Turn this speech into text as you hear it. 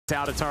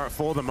out a turret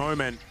for the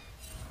moment.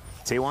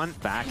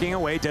 T1 backing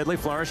away, Deadly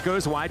Flourish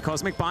goes wide,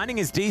 Cosmic Binding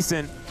is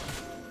decent.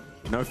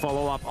 No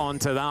follow-up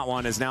onto that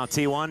one as now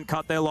T1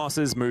 cut their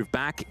losses, move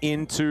back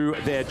into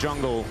their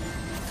jungle.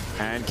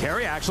 And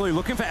Keria actually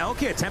looking for Elk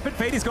here. Tempered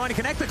Fate is going to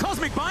connect. The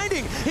Cosmic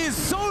Binding is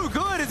so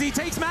good as he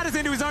takes matters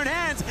into his own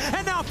hands.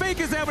 And now Fake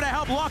is able to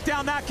help lock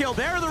down that kill.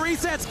 There are the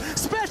resets.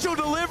 Special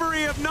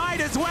delivery of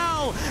Knight as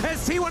well.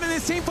 As T1 in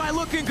this team fight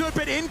looking good,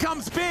 but in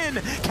comes Spin.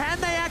 Can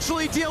they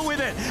actually deal with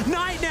it?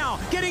 Knight now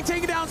getting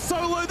taken down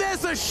solo.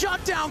 There's a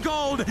shutdown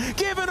gold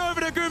given over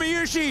to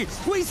Gumayusi.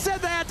 We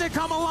said they had to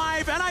come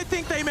alive, and I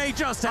think they may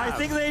just have. I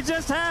think they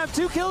just have.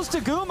 2 kills to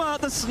Guma.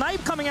 The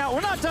snipe coming out.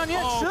 We're not done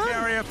yet. Oh,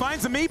 Keria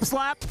finds a meep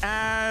slap.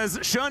 As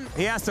Shun,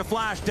 he has to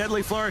flash.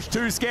 Deadly Flourish,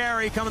 too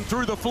scary, coming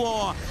through the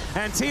floor.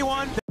 And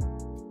T1,